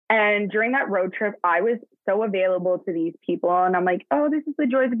And during that road trip, I was so available to these people. And I'm like, oh, this is the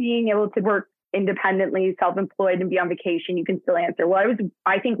joys of being able to work independently, self-employed, and be on vacation. You can still answer. Well, I was,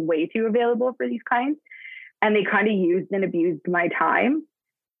 I think, way too available for these clients. And they kind of used and abused my time.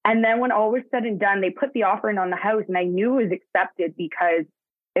 And then when all was said and done, they put the offer in on the house, and I knew it was accepted because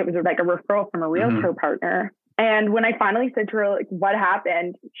it was like a referral from a realtor partner. And when I finally said to her, like, what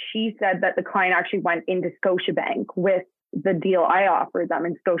happened? She said that the client actually went into Scotiabank with the deal I offered them,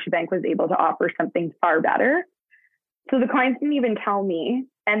 and Scotiabank was able to offer something far better. So the clients didn't even tell me.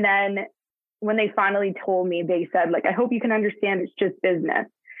 And then when they finally told me, they said, like, I hope you can understand it's just business.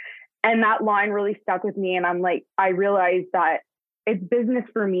 And that line really stuck with me. And I'm like, I realized that it's business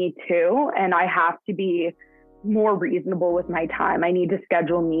for me too. And I have to be more reasonable with my time. I need to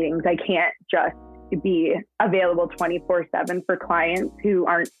schedule meetings. I can't just be available 24/7 for clients who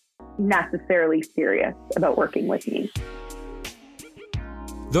aren't necessarily serious about working with me.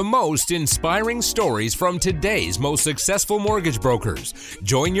 The most inspiring stories from today's most successful mortgage brokers.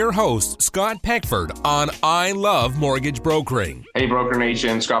 Join your host, Scott Peckford, on I Love Mortgage Brokering. Hey, Broker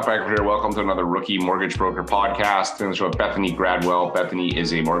Nation. Scott Peckford here. Welcome to another Rookie Mortgage Broker podcast. Today on the show with Bethany Gradwell. Bethany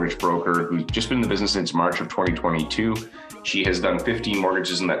is a mortgage broker who's just been in the business since March of 2022. She has done 15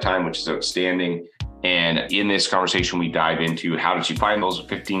 mortgages in that time, which is outstanding. And in this conversation, we dive into how did she find those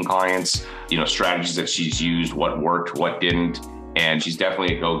 15 clients, strategies that she's used, what worked, what didn't. And she's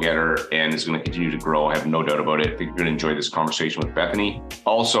definitely a go-getter and is going to continue to grow. I have no doubt about it. I think you're going to enjoy this conversation with Bethany.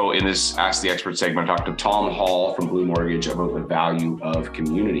 Also, in this Ask the Expert segment, I talked to Tom Hall from Blue Mortgage about the value of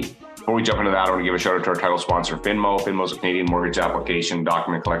community. Before we jump into that, I want to give a shout out to our title sponsor, Finmo. Finmo is a Canadian mortgage application,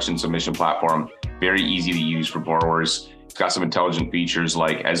 document collection, submission platform. Very easy to use for borrowers. It's got some intelligent features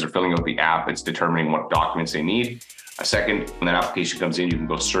like as they're filling out the app, it's determining what documents they need. A second, when that application comes in, you can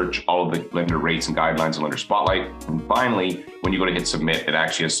go search all of the lender rates and guidelines in Lender Spotlight. And finally, when you go to hit submit, it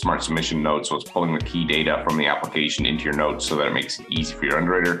actually has smart submission notes. So it's pulling the key data from the application into your notes so that it makes it easy for your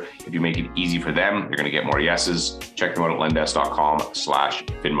underwriter. If you make it easy for them, you're going to get more yeses. Check them out at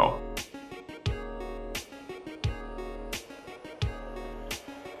lendesk.com/Finmo.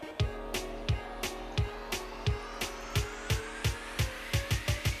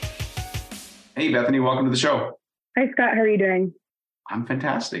 Hey, Bethany, welcome to the show. Hi, Scott. How are you doing? I'm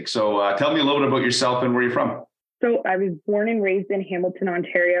fantastic. So tell me a little bit about yourself and where you're from. So I was born and raised in Hamilton,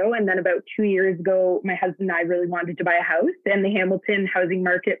 Ontario. And then about 2 years ago, my husband and I really wanted to buy a house, and the Hamilton housing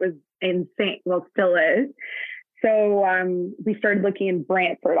market was insane. Well, still is. So we started looking in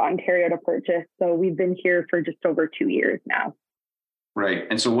Brantford, Ontario to purchase. So we've been here for just over 2 years now. Right.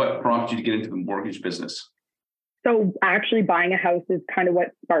 And so what prompted you to get into the mortgage business? So actually buying a house is kind of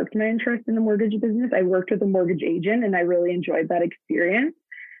what sparked my interest in the mortgage business. I worked with a mortgage agent and I really enjoyed that experience.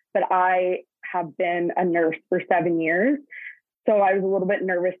 But I have been a nurse for 7 years. So I was a little bit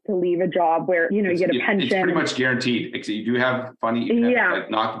nervous to leave a job where, you get a pension. It's pretty much guaranteed. You do have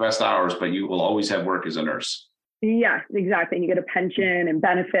not the best hours, but you will always have work as a nurse. Yes, exactly. And you get a pension and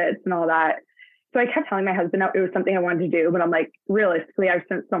benefits and all that. So I kept telling my husband it was something I wanted to do, but I'm like, realistically, I've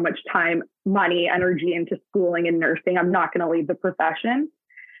spent so much time, money, energy into schooling and nursing. I'm not going to leave the profession.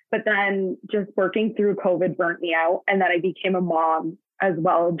 But then just working through COVID burnt me out. And then I became a mom as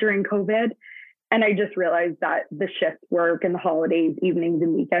well during COVID. And I just realized that the shift work and the holidays, evenings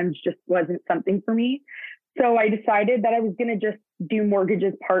and weekends just wasn't something for me. So I decided that I was going to just do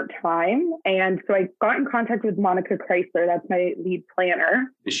mortgages part-time. And so I got in contact with Monica Chrysler. That's my lead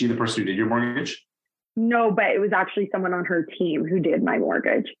planner. Is she the person who did your mortgage? No, but it was actually someone on her team who did my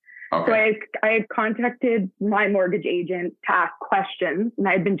mortgage. Okay. So I had contacted my mortgage agent to ask questions. And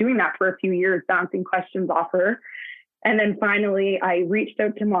I had been doing that for a few years, bouncing questions off her. And then finally, I reached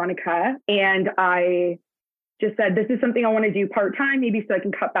out to Monica and I just said, this is something I want to do part-time, maybe so I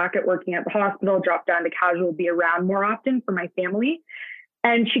can cut back at working at the hospital, drop down to casual, be around more often for my family.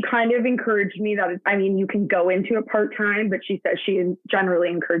 And she kind of encouraged me that, you can go into it part-time, but she says she generally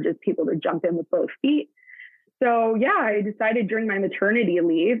encourages people to jump in with both feet. So yeah, I decided during my maternity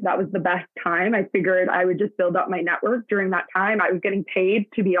leave, that was the best time. I figured I would just build up my network during that time. I was getting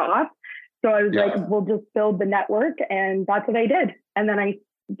paid to be off. So I was like, we'll just build the network. And that's what I did. And then I,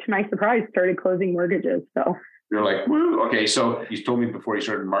 to my surprise, started closing mortgages. So you're like, woo. Okay. So you told me before you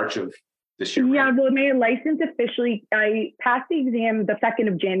started March of this year. Yeah. Right? Well, my license officially, I passed the exam the 2nd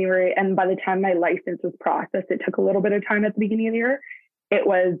of January. And by the time my license was processed, it took a little bit of time at the beginning of the year. It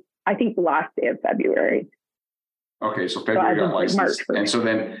was, I think, the last day of February. Okay. So February got licensed.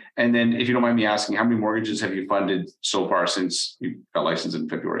 And then if you don't mind me asking, how many mortgages have you funded so far since you got licensed in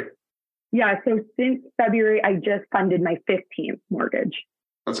February? Yeah. So since February, I just funded my 15th mortgage.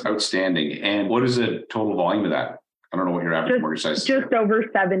 That's outstanding. And what is the total volume of that? I don't know what your average mortgage size is. Just over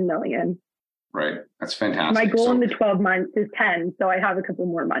 7 million. Right. That's fantastic. My goal in the 12 months is 10. So I have a couple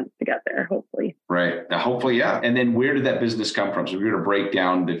more months to get there, hopefully. Right. Now, hopefully, yeah. And then where did that business come from? So if we were to break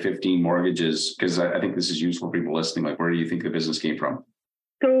down the 15 mortgages, because I think this is useful for people listening, like where do you think the business came from?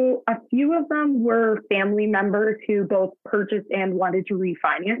 So a few of them were family members who both purchased and wanted to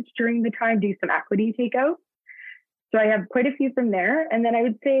refinance during the time, do some equity takeout. So I have quite a few from there. And then I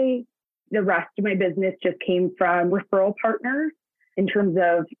would say the rest of my business just came from referral partners in terms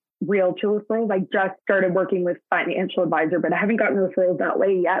of realtor referrals. I just started working with financial advisor, but I haven't gotten referrals that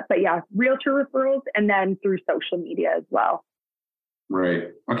way yet. But yeah, realtor referrals and then through social media as well. Right.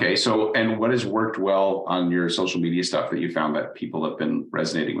 Okay. So, and what has worked well on your social media stuff that you found that people have been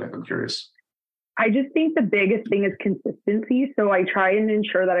resonating with? I'm curious. I just think the biggest thing is consistency. So I try and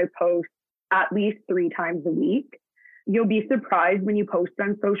ensure that I post at least 3 times a week. You'll be surprised when you post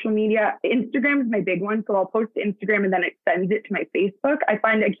on social media. Instagram is my big one. So I'll post to Instagram and then it sends it to my Facebook. I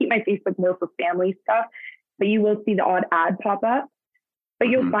find I keep my Facebook more for family stuff, but you will see the odd ad pop up. But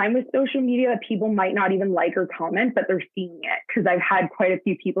you'll find with social media that people might not even like or comment, but they're seeing it. Because I've had quite a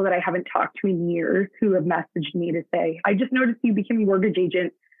few people that I haven't talked to in years who have messaged me to say, I just noticed you became a mortgage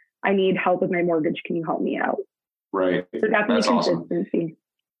agent. I need help with my mortgage. Can you help me out? Right. So definitely that's consistency. Awesome.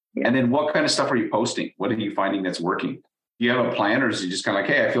 Yeah. And then what kind of stuff are you posting? What are you finding that's working? Do you have a plan or is it just kind of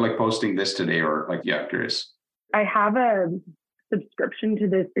like, hey, I feel like posting this today or like, yeah, curious. I have a subscription to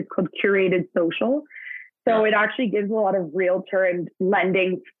this. It's called Curated Social. So it actually gives a lot of realtor and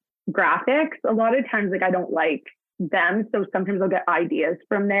lending graphics. A lot of times, like I don't like them. So sometimes I'll get ideas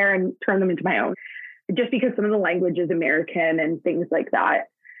from there and turn them into my own just because some of the language is American and things like that.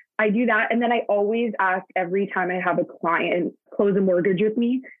 I do that. And then I always ask every time I have a client close a mortgage with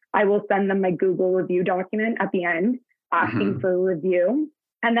me, I will send them my Google review document at the end asking for a review.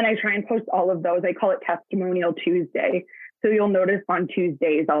 And then I try and post all of those. I call it Testimonial Tuesday. So you'll notice on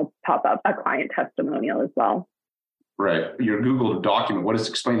Tuesdays, I'll pop up a client testimonial as well. Right. Your Google document, what is,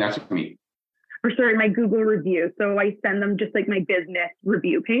 explain that to me. Or sorry, my Google review. So I send them just like my business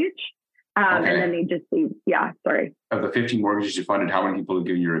review page. And then they just leave. Yeah, sorry. Of the 15 mortgages you funded, how many people have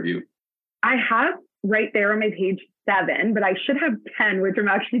given you a review? I have right there on my page 7, but I should have 10, which I'm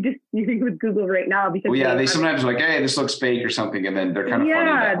actually disputing with Google right now because they sometimes are like, hey, this looks fake or something, and then they're kind of funny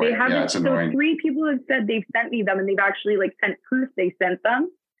that way. They haven't. Yeah, it's annoying. So 3 people have said they've sent me them, and they've actually like sent proof they sent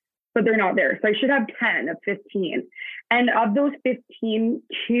them, but they're not there. So I should have 10 of 15, and of those 15,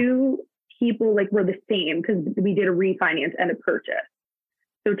 2 people like were the same because we did a refinance and a purchase.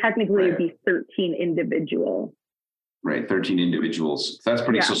 So technically, it'd be 13 individuals. Right, 13 individuals. That's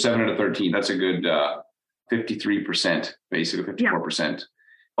pretty. So 7 out of 13. That's a good 53%, basically 54%.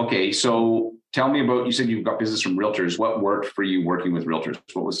 Okay, so tell me about. You said you've got business from realtors. What worked for you working with realtors?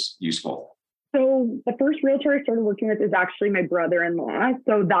 What was useful? So the first realtor I started working with is actually my brother-in-law.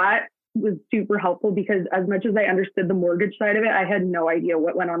 So that was super helpful because as much as I understood the mortgage side of it, I had no idea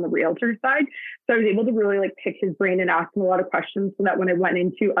what went on the realtor side. So I was able to really like pick his brain and ask him a lot of questions so that when I went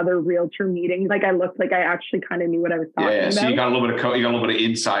into other realtor meetings, like I looked like I actually kind of knew what I was talking about. So you got a little bit of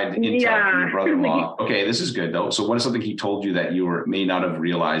inside intel from your brother-in-law. Okay, this is good though. So what is something he told you that you may not have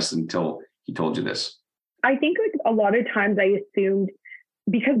realized until he told you this? I think like a lot of times I assumed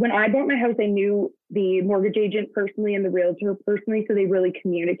because when I bought my house, I knew the mortgage agent personally and the realtor personally, so they really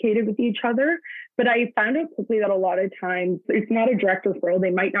communicated with each other. But I found out quickly that a lot of times it's not a direct referral. They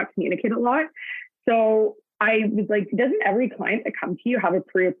might not communicate a lot. So I was like, doesn't every client that comes to you have a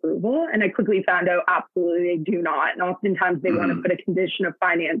pre-approval? And I quickly found out absolutely they do not. And oftentimes they want to put a condition of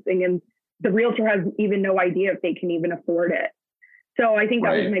financing and the realtor has even no idea if they can even afford it. So I think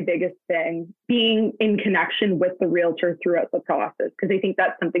that was my biggest thing, being in connection with the realtor throughout the process, because I think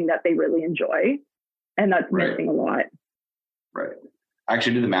that's something that they really enjoy. And that's missing a lot. Right. I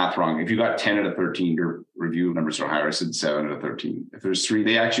actually did the math wrong. If you got 10 out of 13, your review numbers are higher. I said 7 out of 13. If there's 3,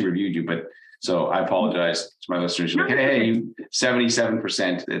 they actually reviewed you. But so I apologize to my listeners. You're like, hey, you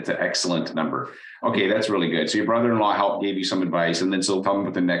 77%. It's an excellent number. Okay, that's really good. So your brother-in-law gave you some advice. And then so tell me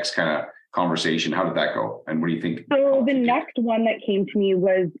about the next kind of conversation. How did that go? And what do you think? So the next one that came to me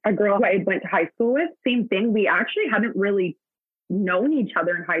was a girl who I went to high school with. Same thing. We actually hadn't really known each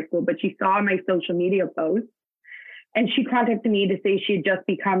other in high school, but she saw my social media posts and she contacted me to say she had just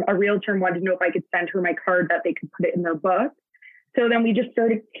become a realtor and wanted to know if I could send her my card that they could put it in their book. So then we just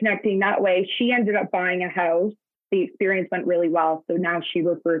started connecting that way. She ended up buying a house. The experience went really well. So now she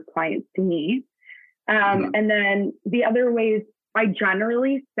refers clients to me. And then the other ways, I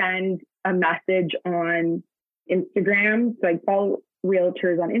generally send a message on Instagram. So I follow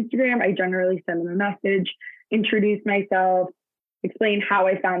realtors on Instagram. I generally send them a message, introduce myself, explain how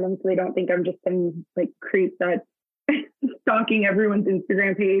I found them so they don't think I'm just some like creep that stalking everyone's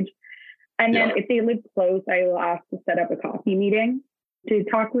Instagram page. And then Yeah. if they live close, I will ask to set up a coffee meeting to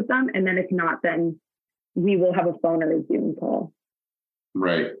talk with them. And then if not, then we will have a phone or a Zoom call.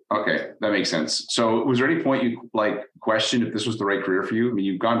 Right. Okay. That makes sense. So was there any point you like questioned if this was the right career for you? I mean,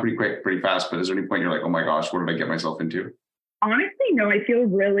 you've gone pretty quick, pretty fast, but is there any point you're like, oh my gosh, what did I get myself into? Honestly, no, I feel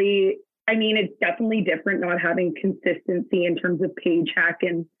it's definitely different not having consistency in terms of paycheck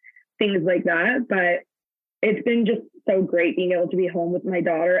and things like that. But it's been just so great being able to be home with my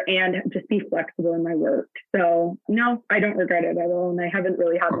daughter and just be flexible in my work. So no, I don't regret it at all. And I haven't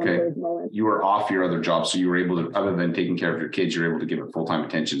really had one of those moments. You were off your other job. So you were able to, other than taking care of your kids, you're able to give it full-time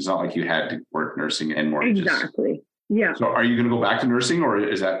attention. It's not like you had to work nursing and mortgages. Exactly. Yeah. So are you going to go back to nursing, or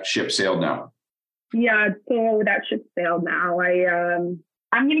is that ship sailed now? Yeah. So that ship sailed now.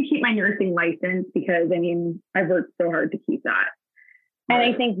 I'm going to keep my nursing license because I've worked so hard to keep that. And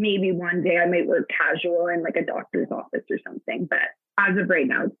I think maybe one day I might work casual in like a doctor's office or something. But as of right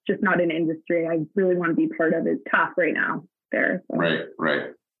now, it's just not an industry I really want to be part of. It's tough right now there. So.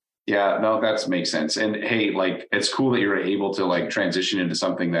 Right. Yeah, no, that makes sense. And hey, like, it's cool that you're able to like transition into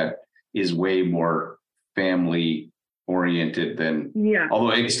something that is way more family oriented than,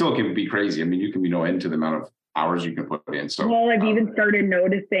 although it still can be crazy. I mean, you can be no end to the amount of hours you can put in. So, well, I've even started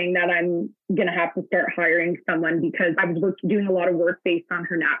noticing that I'm going to have to start hiring someone because I was doing a lot of work based on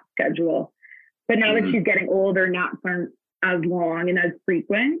her nap schedule. But now that she's getting older, naps aren't as long and as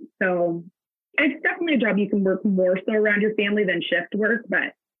frequent. So it's definitely a job you can work more so around your family than shift work,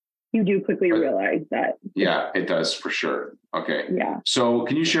 but you do quickly realize that. Yeah, it does for sure. Okay. Yeah. So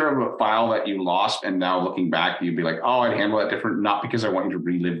can you share a file that you lost and now looking back, you'd be like, oh, I'd handle that different. Not because I want you to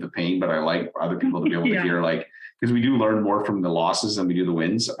relive the pain, but I like other people to be able to hear, like, because we do learn more from the losses than we do the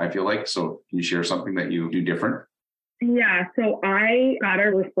wins, I feel like. So can you share something that you do different? Yeah. So I got a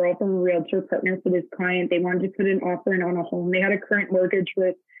referral from a realtor partner for this client. They wanted to put an offer in on a home. They had a current mortgage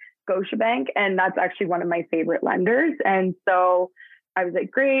with Scotiabank, and that's actually one of my favorite lenders. And so I was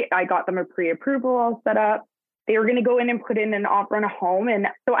like, great. I got them a pre-approval all set up. They were going to go in and put in an offer on a home. And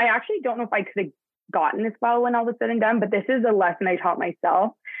so I actually don't know if I could have gotten this file when all was said and done, but this is a lesson I taught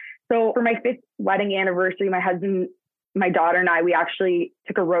myself. So for my 5th wedding anniversary, my husband, my daughter and I, we actually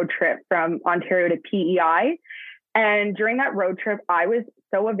took a road trip from Ontario to PEI. And during that road trip, I was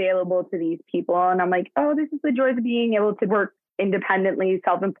so available to these people. And I'm like, oh, this is the joys of being able to work independently,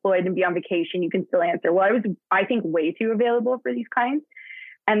 self-employed, and be on vacation. You can still answer. Well, I was, I think, way too available for these clients.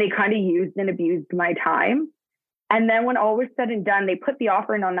 And they kind of used and abused my time. And then when all was said and done, they put the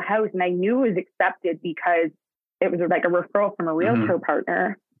offer in on the house, and I knew it was accepted because it was like a referral from a realtor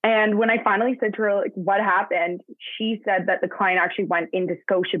partner. And when I finally said to her, like, what happened? She said that the client actually went into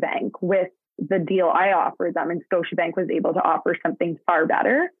Scotiabank with the deal I offered them, and Scotiabank was able to offer something far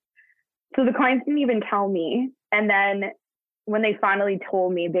better. So the clients didn't even tell me. And then when they finally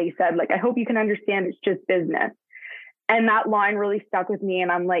told me, they said, like, I hope you can understand it's just business. And that line really stuck with me.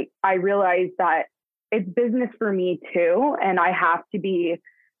 And I'm like, I realized that it's business for me too. And I have to be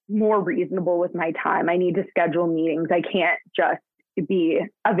more reasonable with my time. I need to schedule meetings. I can't just be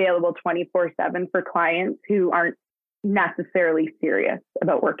available 24/7 for clients who aren't necessarily serious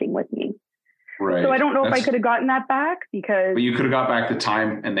about working with me. Right. So I don't know if I could have gotten that back because... But you could have got back the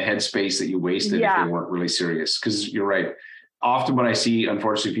time and the headspace that you wasted if they weren't really serious. Because you're right. Often when I see,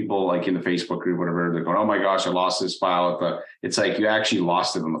 unfortunately, people like in the Facebook group, whatever, they're going, oh my gosh, I lost this file. It's like you actually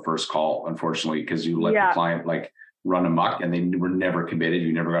lost it on the first call, unfortunately, because you let the client like run amok and they were never committed.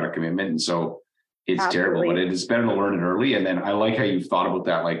 You never got a commitment. And so it's terrible, but it is better to learn it early. And then I like how you've thought about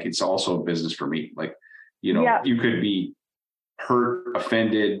that. Like, it's also a business for me. Like, you know, you could be hurt,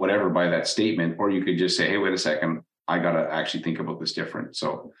 offended, whatever by that statement, or you could just say, hey, wait a second, I got to actually think about this different.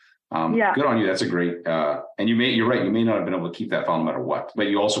 So good on you. That's a great, and you're right. You may not have been able to keep that file no matter what, but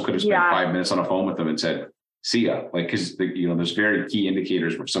you also could have spent 5 minutes on a phone with them and said, see ya. Like, cause there's very key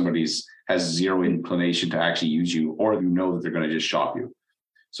indicators where somebody's has zero inclination to actually use you, or you know that they're going to just shop you.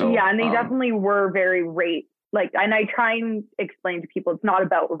 So and they definitely were very rate. Like, and I try and explain to people, it's not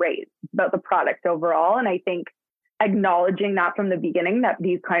about rate, it's about the product overall. And I think acknowledging that from the beginning, that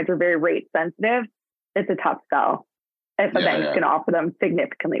these clients are very rate sensitive, it's a tough sell if a bank's going to offer them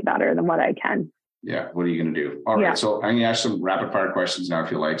significantly better than what I can. Yeah. What are you going to do? All right. So I'm going to ask some rapid fire questions now,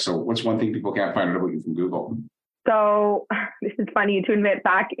 if you like. So what's one thing people can't find out about you from Google? So this is funny to admit,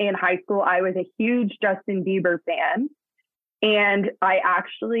 back in high school, I was a huge Justin Bieber fan. And I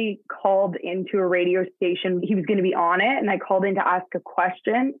actually called into a radio station. He was going to be on it. And I called in to ask a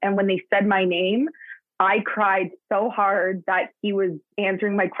question. And when they said my name, I cried so hard that he was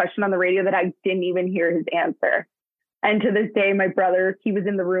answering my question on the radio that I didn't even hear his answer. And to this day, my brother, he was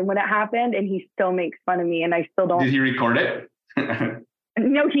in the room when it happened and he still makes fun of me and I still don't. Did he record it?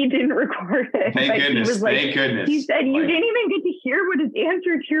 No, he didn't record it. Thank goodness. He was like, Thank goodness. He said, you didn't even get to hear what his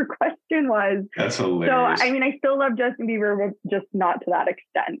answer to your question was. That's hilarious. So, I mean, I still love Justin Bieber, but just not to that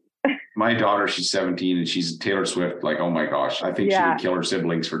extent. My daughter, she's 17 and she's Taylor Swift. Like, oh my gosh, I think she would kill her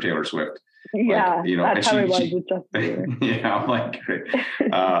siblings for Taylor Swift. Yeah, like, you know, that's how it was with Justin Bieber. Yeah, I'm like, great.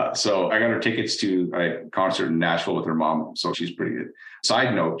 So I got her tickets to a concert in Nashville with her mom. So she's pretty good.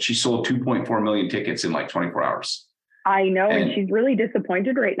 Side note, she sold 2.4 million tickets in like 24 hours. I know. And she's really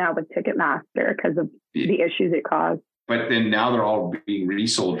disappointed right now with Ticketmaster because of the issues it caused. But then now they're all being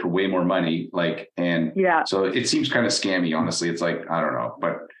resold for way more money. So it seems kind of scammy, honestly. It's like, I don't know,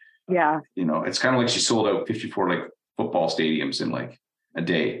 but you know, it's kind of like she sold out 54 like football stadiums in like a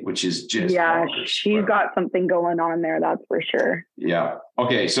day, which is just she's got something going on there, that's for sure. Yeah.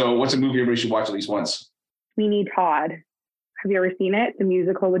 Okay, so what's a movie everybody should watch at least once? Sweeney Todd. Have you ever seen it? The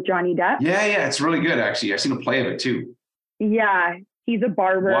musical with Johnny Depp. Yeah, it's really good actually. I've seen a play of it too. Yeah, he's a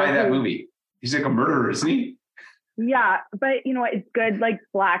barber. Why that movie? He's like a murderer, isn't he? Yeah, but you know it's good, like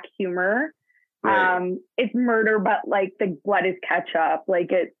black humor. Right. It's murder, but like the blood is ketchup.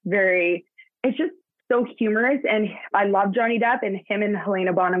 Like it's just so humorous, and I love Johnny Depp and him and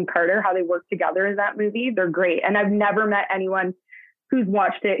Helena Bonham Carter, how they work together in that movie. They're great, and I've never met anyone who's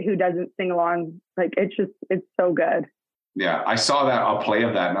watched it who doesn't sing along. Like it's so good. Yeah, I saw a play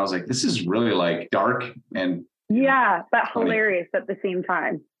of that, and I was like, this is really like dark and but hilarious at the same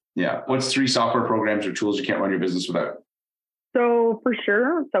time. Yeah. What's 3 software programs or tools you can't run your business without? So for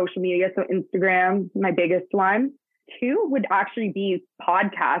sure, social media. So Instagram, my biggest one. 2 would actually be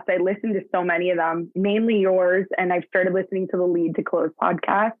podcasts. I listen to so many of them, mainly yours. And I've started listening to the Lead to Close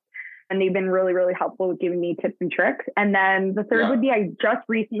podcast. And they've been really, really helpful with giving me tips and tricks. And then the third would be, I just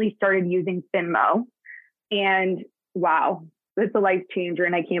recently started using Finmo. And wow, it's a life changer.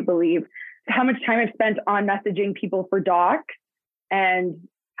 And I can't believe how much time I've spent on messaging people for docs and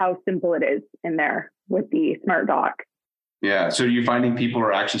how simple it is in there with the Smart Doc. Yeah. So are you finding people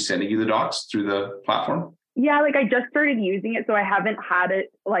are actually sending you the docs through the platform? Yeah, like I just started using it, so I haven't had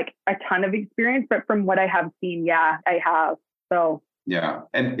it like a ton of experience, but from what I have seen, I have. So yeah.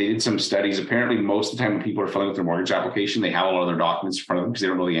 And they did some studies. Apparently, most of the time when people are filling out their mortgage application, they have a lot of their documents in front of them because they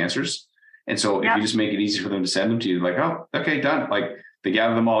don't know the answers. And so if you just make it easy for them to send them to you, like, oh, okay, done. Like they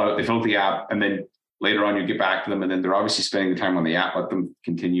gather them all out, they fill out the app, and then later on you get back to them, and then they're obviously spending the time on the app. Let them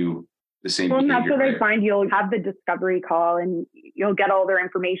continue the same behavior. Well, that's what I find. You'll have the discovery call and you'll get all their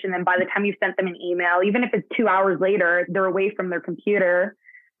information. And by the time you've sent them an email, even if it's 2 hours later, they're away from their computer.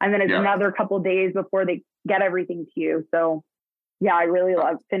 And then it's another couple of days before they get everything to you. So yeah, I really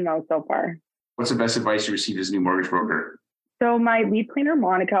love Finmo so far. What's the best advice you received as a new mortgage broker? So my lead planner,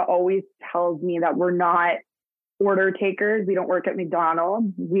 Monica, always tells me that we're not order takers. We don't work at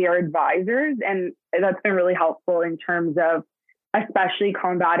McDonald's. We are advisors. And that's been really helpful in terms of especially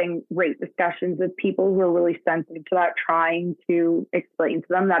combating rate discussions with people who are really sensitive to that, trying to explain to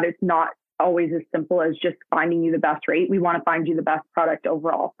them that it's not always as simple as just finding you the best rate. We want to find you the best product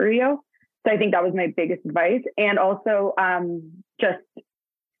overall for you. So I think that was my biggest advice. And also just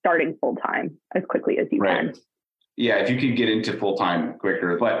starting full-time as quickly as you can. Yeah, if you could get into full-time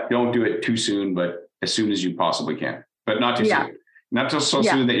quicker, but don't do it too soon, but as soon as you possibly can, but not too soon. Not till so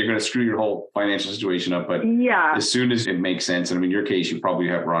soon that you're going to screw your whole financial situation up, but as soon as it makes sense. And I mean, in your case, you probably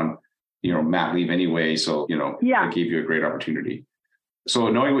have run, mat leave anyway. So, it gave you a great opportunity. So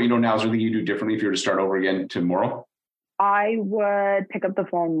knowing what you know now, is there anything you do differently if you were to start over again tomorrow? I would pick up the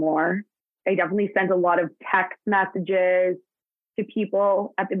phone more. I definitely sent a lot of text messages to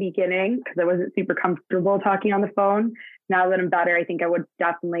people at the beginning because I wasn't super comfortable talking on the phone. Now that I'm better, I think I would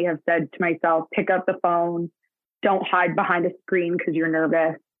definitely have said to myself, pick up the phone. Don't hide behind a screen because you're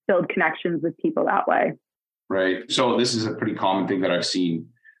nervous. Build connections with people that way. Right. So this is a pretty common thing that I've seen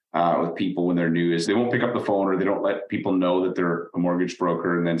with people when they're new is they won't pick up the phone or they don't let people know that they're a mortgage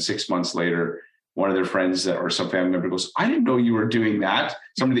broker. And then 6 months later, one of their friends or some family member goes, I didn't know you were doing that.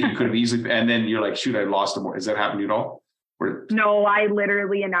 Somebody that you could have easily, and then you're like, shoot, I lost a mortgage. Has that happened to you at all? No, I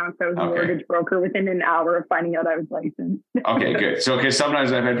literally announced I was a mortgage broker within an hour of finding out I was licensed. Okay, good. So,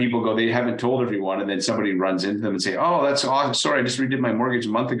 sometimes I've had people go, they haven't told everyone, and then somebody runs into them and say, oh, that's awesome. Sorry, I just redid my mortgage a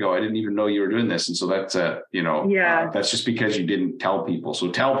month ago. I didn't even know you were doing this. And so that's, that's just because you didn't tell people.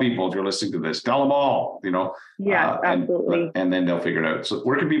 So tell people if you're listening to this, tell them all, Yeah, absolutely. And then they'll figure it out. So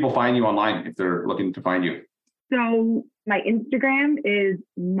where can people find you online if they're looking to find you? So my Instagram is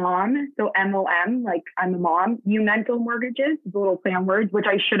mom, so MOM, like I'm a mom, Umental Mortgages, is a little play on words, which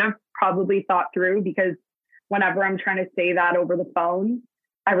I should have probably thought through because whenever I'm trying to say that over the phone,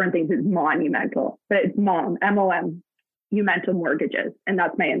 everyone thinks it's monumental, but it's mom, MOM. Umental Mortgages, and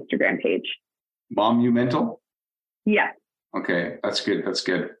that's my Instagram page. Mom Umental? Yes. Okay, that's good. That's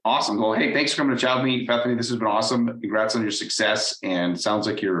good. Awesome. Well, hey, thanks for coming to chat with me, Bethany. This has been awesome. Congrats on your success. And sounds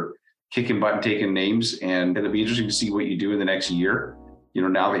like you're kicking butt and taking names. And it'll be interesting to see what you do in the next year,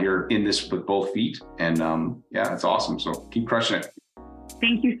 now that you're in this with both feet. And yeah, that's awesome. So keep crushing it.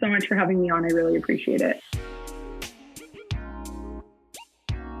 Thank you so much for having me on. I really appreciate it.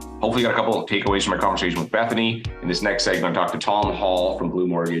 Hopefully you got a couple of takeaways from our conversation with Bethany. In this next segment, I talked to Tom Hall from Blue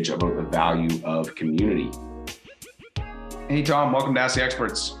Mortgage about the value of community. Hey, Tom, welcome to Ask the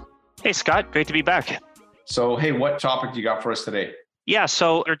Experts. Hey, Scott, great to be back. So, hey, what topic do you got for us today? Yeah,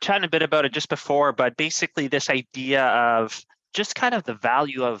 so we were chatting a bit about it just before, but basically this idea of just kind of the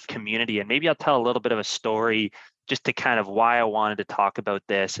value of community. And maybe I'll tell a little bit of a story just to kind of why I wanted to talk about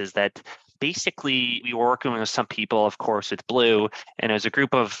this is that basically we were working with some people, of course, with Blue, and it was a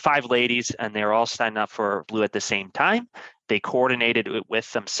group of 5 ladies and they were all signing up for Blue at the same time. They coordinated it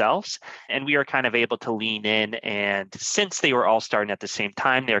with themselves and we were kind of able to lean in. And since they were all starting at the same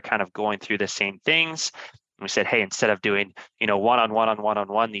time, they were kind of going through the same things. We said, hey, instead of doing,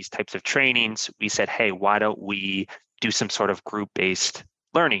 one-on-one, these types of trainings, we said, hey, why don't we do some sort of group-based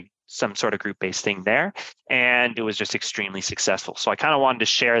learning, some sort of group-based thing there? And it was just extremely successful. So I kind of wanted to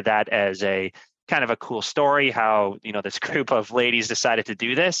share that as a kind of a cool story, how, this group of ladies decided to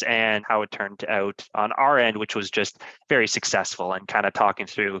do this and how it turned out on our end, which was just very successful, and kind of talking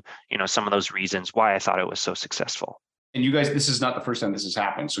through, some of those reasons why I thought it was so successful. And you guys, this is not the first time this has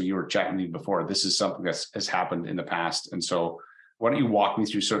happened. So you were chatting with me before. This is something that has happened in the past. And so why don't you walk me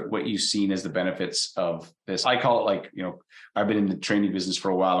through sort of what you've seen as the benefits of this? I call it I've been in the training business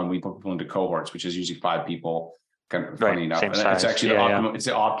for a while, and we put people into cohorts, which is usually 5 people. Kind of funny enough. And it's actually it's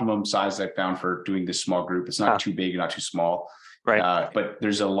the optimum size I found for doing this small group. It's not too big, not too small. Right. But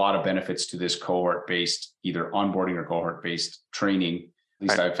there's a lot of benefits to this cohort-based, either onboarding or cohort-based training, at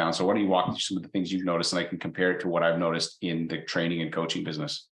least I've found. So why don't you walk me through some of the things you've noticed, and I can compare it to what I've noticed in the training and coaching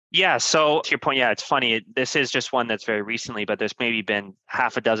business. Yeah. So to your point, it's funny. This is just one that's very recently, but there's maybe been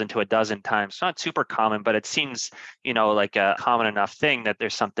half a dozen to a dozen times. It's not super common, but it seems, like a common enough thing that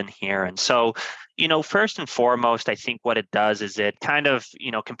there's something here. And so, first and foremost, I think what it does is it kind of,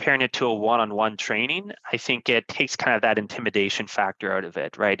 comparing it to a one-on-one training, I think it takes kind of that intimidation factor out of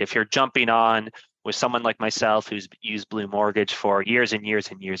it, right? If you're jumping on with someone like myself who's used Blue Mortgage for years and years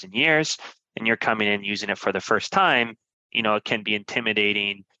and years and years, and you're coming in using it for the first time, it can be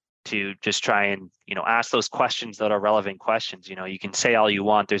intimidating to just try and, ask those questions that are relevant questions. You can say all you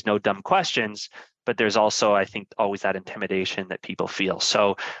want, there's no dumb questions, but there's also, I think, always that intimidation that people feel.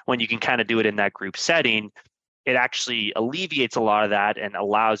 So when you can kind of do it in that group setting, it actually alleviates a lot of that and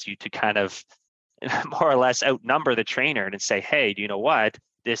allows you to kind of more or less outnumber the trainer and say, hey, do you know what?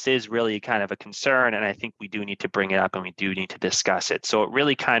 This is really kind of a concern, and I think we do need to bring it up and we do need to discuss it. So it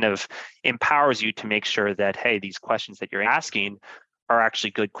really kind of empowers you to make sure that, hey, these questions that you're asking are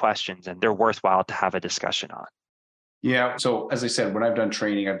actually good questions and they're worthwhile to have a discussion on. Yeah. So as I said, when I've done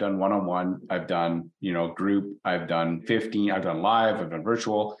training, I've done one-on-one, I've done, group, I've done 15, I've done live, I've done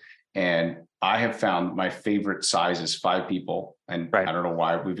virtual, and I have found my favorite size is 5 people. And I don't know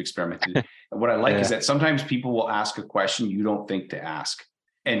why, we've experimented. What I like is that sometimes people will ask a question you don't think to ask.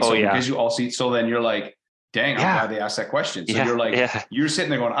 And so because you all see, so then you're like, dang, I'm glad they asked that question. So you're like, you're sitting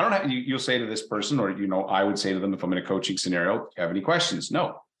there going, I don't have, you'll say to this person, or, I would say to them, if I'm in a coaching scenario, do you have any questions?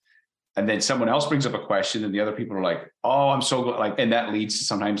 No. And then someone else brings up a question and the other people are like, oh, I'm so glad. And that leads to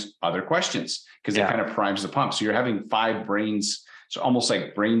sometimes other questions because it kind of primes the pump. So you're having 5 brains. So almost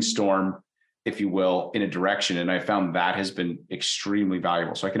like brainstorm, if you will, in a direction. And I found that has been extremely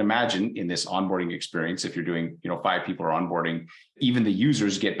valuable. So I can imagine in this onboarding experience, if you're doing, 5 people are onboarding, even the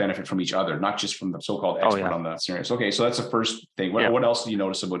users get benefit from each other, not just from the so-called expert on the scenarios. Okay. So that's the first thing. What else do you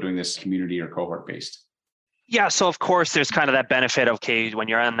notice about doing this community or cohort based? Yeah. So of course, there's kind of that benefit of, okay, when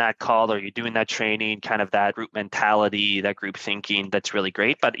you're on that call or you're doing that training, kind of that group mentality, that group thinking, that's really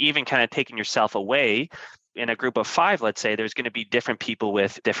great. But even kind of taking yourself away, in a group of 5, let's say, there's going to be different people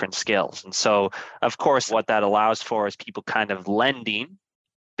with different skills. And so, of course, what that allows for is people kind of lending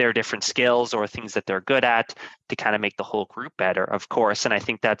their different skills or things that they're good at to kind of make the whole group better, of course. And I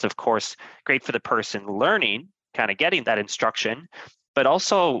think that's, of course, great for the person learning, kind of getting that instruction. But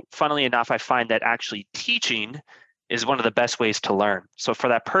also, funnily enough, I find that actually teaching is one of the best ways to learn. So for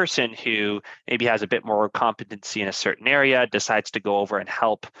that person who maybe has a bit more competency in a certain area, decides to go over and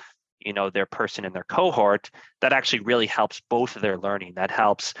help their person in their cohort, that actually really helps both of their learning. That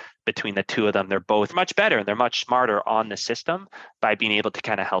helps between the two of them. They're both much better and they're much smarter on the system by being able to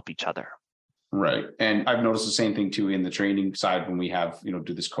kind of help each other. Right. And I've noticed the same thing too in the training side when we have,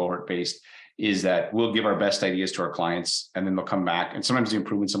 do this cohort based. is that we'll give our best ideas to our clients and then they'll come back. And sometimes the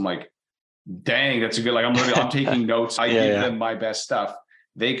improvements, I'm like, dang, that's a good, like I'm taking notes. I give them my best stuff.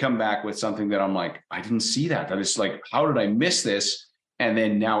 They come back with something that I'm like, I didn't see that. I was like, how did I miss this? And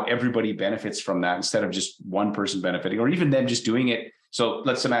then now everybody benefits from that instead of just one person benefiting, or even them just doing it. So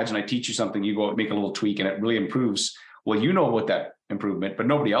let's imagine I teach you something, you go make a little tweak and it really improves. Well, you know about that improvement, but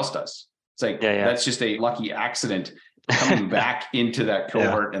nobody else does. It's like, that's just a lucky accident coming back into that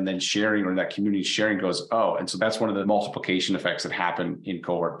cohort and then sharing, or that community sharing goes, oh, and so that's one of the multiplication effects that happen in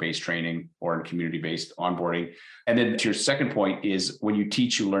cohort-based training or in community-based onboarding. And then to your second point is when you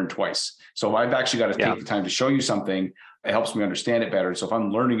teach, you learn twice. So I've actually got to take the time to show you something. It helps me understand it better. So if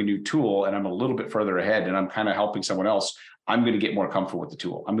I'm learning a new tool and I'm a little bit further ahead and I'm kind of helping someone else, I'm going to get more comfortable with the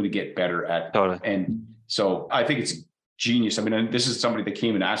tool. I'm going to get better at it. And so I think it's genius. I mean, this is somebody that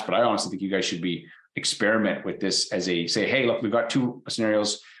came and asked, but I honestly think you guys should experiment with this as a say, hey, look, we've got 2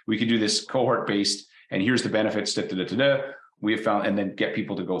 scenarios. We could do this cohort based and here's the benefits. We have found, and then get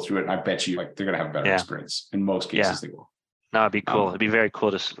people to go through it. And I bet you like they're going to have a better experience in most cases. They will. No, it'd be cool. It'd be very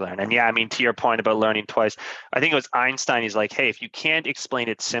cool to learn. And I mean, to your point about learning twice, I think it was Einstein. He's like, hey, if you can't explain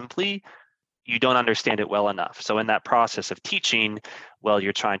it simply, you don't understand it well enough. So in that process of teaching, well,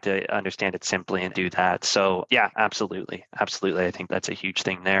 you're trying to understand it simply and do that. So yeah, absolutely. Absolutely. I think that's a huge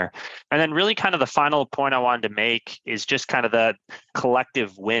thing there. And then really kind of the final point I wanted to make is just kind of the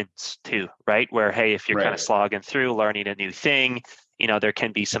collective wins too, right? Where, hey, if you're kind of slogging through learning a new thing, there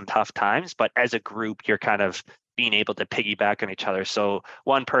can be some tough times, but as a group, you're kind of being able to piggyback on each other. So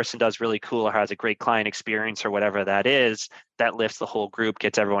one person does really cool or has a great client experience or whatever that is, that lifts the whole group,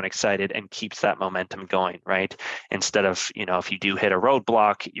 gets everyone excited and keeps that momentum going, right? Instead of, if you do hit a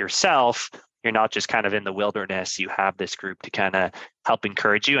roadblock yourself, you're not just kind of in the wilderness. You have this group to kind of help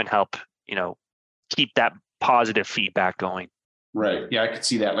encourage you and help, keep that positive feedback going. Right. Yeah, I could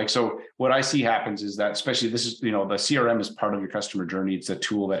see that. Like, so what I see happens is that, especially this is, the CRM is part of your customer journey. It's a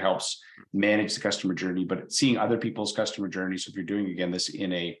tool that helps manage the customer journey, but seeing other people's customer journey. So if you're doing, again, this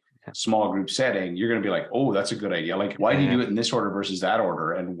in a small group setting, you're going to be like, oh, that's a good idea. Like, why do you do it in this order versus that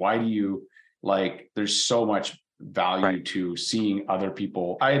order? And why do you there's so much value to seeing other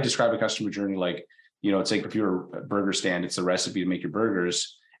people. I describe a customer journey like, it's like if you're a burger stand, it's the recipe to make your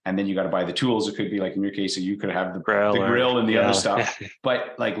burgers. And then you got to buy the tools. It could be like in your case, so you could have the grill and the other stuff.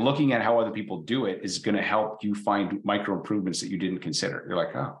 But like looking at how other people do it is going to help you find micro improvements that you didn't consider. You're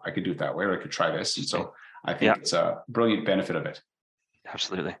like, oh, I could do it that way, or I could try this. And so I think it's a brilliant benefit of it.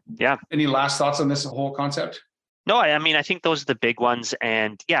 Absolutely. Yeah. Any last thoughts on this whole concept? No, I mean, I think those are the big ones.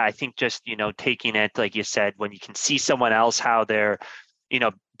 And I think just, taking it, like you said, when you can see someone else, how they're,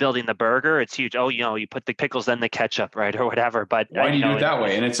 building the burger, it's huge. Oh, you put the pickles, then the ketchup, right? Or whatever. But why do you do it that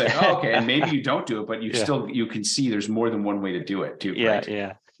way? And it's like, oh, okay. And maybe you don't do it, but you can see there's more than one way to do it too. Yeah. Right?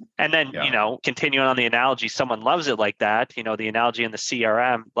 Yeah. And then, continuing on the analogy, someone loves it like that. The analogy in the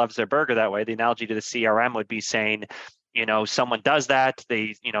CRM loves their burger that way. The analogy to the CRM would be saying, someone does that.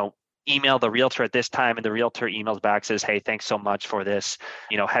 They, email the realtor at this time and the realtor emails back, says, hey, thanks so much for this,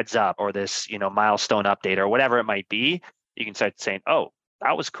 heads up or this, milestone update or whatever it might be. You can start saying, oh,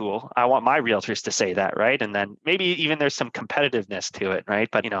 that was cool. I want my realtors to say that, right? And then maybe even there's some competitiveness to it, right?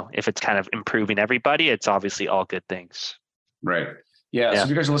 But, if it's kind of improving everybody, it's obviously all good things. Right. Yeah. So if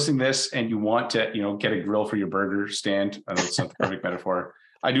you guys are listening to this and you want to, get a grill for your burger stand, I know it's not the perfect metaphor.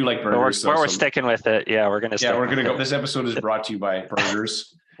 I do like burgers. We're sticking with it. Yeah, we're going to we're going to go. This episode is brought to you by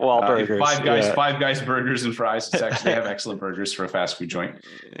Burgers. Burgers. Five guys burgers and fries. They have excellent burgers for a fast food joint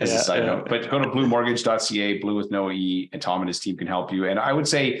as a side note. But go to bluemortgage.ca, Blue with no E, and Tom and his team can help you. And I would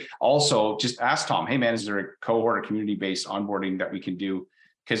say also just ask Tom, hey man, is there a cohort or community-based onboarding that we can do?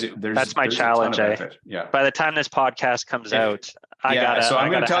 Because that's my challenge. Yeah. By the time this podcast comes out, I'm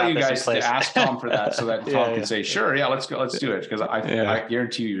going to tell you guys to ask Tom for that, so that Tom can say, sure, let's go, let's do it. Because I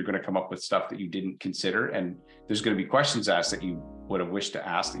guarantee you're going to come up with stuff that you didn't consider, and there's going to be questions asked that you would have wished to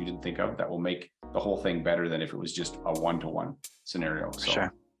ask that you didn't think of that will make the whole thing better than if it was just a one-to-one scenario. So,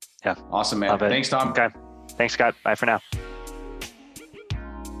 sure. Yeah. Awesome, man. Thanks, Tom. Okay. Thanks, Scott. Bye for now.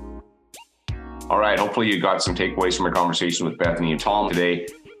 All right. Hopefully you got some takeaways from our conversation with Bethany and Tom today.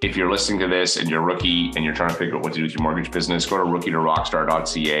 If you're listening to this and you're a rookie and you're trying to figure out what to do with your mortgage business, go to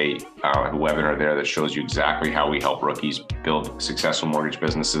rookie2rockstar.ca. I have a webinar there that shows you exactly how we help rookies build successful mortgage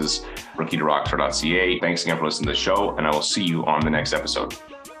businesses. Rookie2rockstar.ca. Thanks again for listening to the show, and I will see you on the next episode.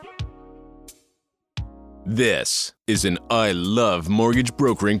 This is an I Love Mortgage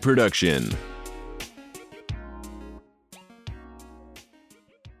Brokering production.